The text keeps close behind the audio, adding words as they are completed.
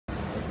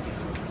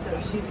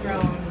she's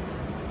grown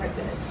quite a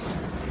bit.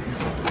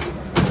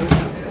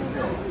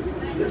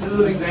 This is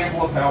an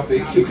example of how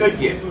big she could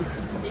get.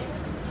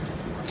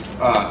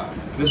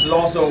 This is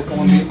also a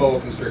Colombian boa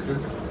constrictor.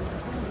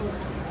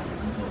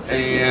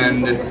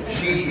 And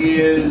she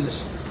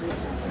is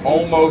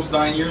almost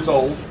 9 years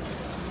old.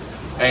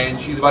 And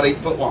she's about 8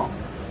 foot long.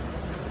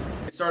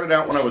 It started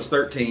out when I was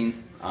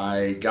 13.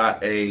 I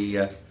got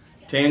a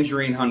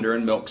tangerine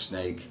Honduran milk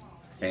snake.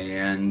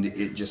 And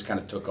it just kind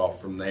of took off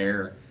from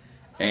there.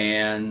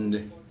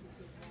 And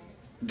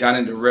got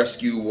into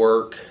rescue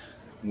work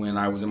when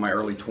I was in my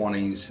early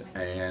 20s,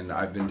 and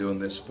I've been doing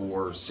this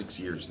for 6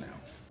 years now.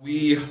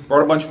 We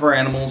brought a bunch of our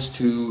animals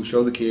to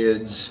show the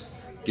kids,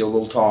 give a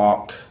little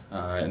talk,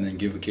 and then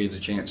give the kids a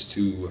chance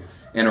to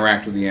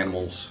interact with the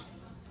animals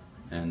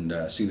and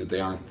see that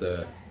they aren't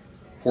the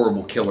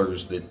horrible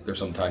killers that they're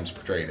sometimes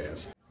portrayed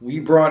as.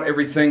 We brought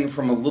everything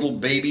from a little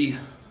baby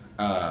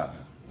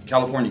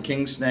California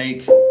king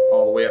snake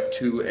all the way up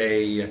to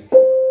a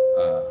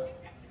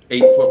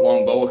 8 foot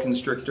long boa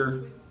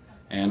constrictor,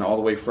 and all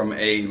the way from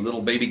a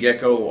little baby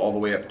gecko all the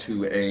way up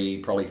to a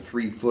probably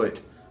 3 foot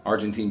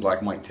Argentine black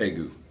and white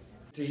tegu.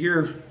 To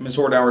hear Miss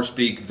Ordauer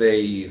speak,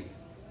 they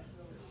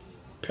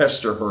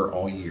pester her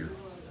all year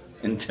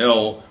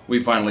until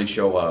we finally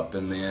show up,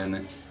 and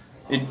then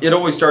it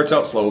always starts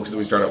out slow because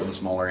we start out with the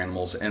smaller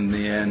animals, and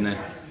then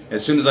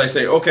as soon as I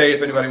say, okay,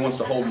 if anybody wants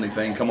to hold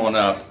anything, come on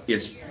up,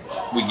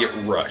 we get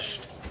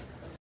rushed.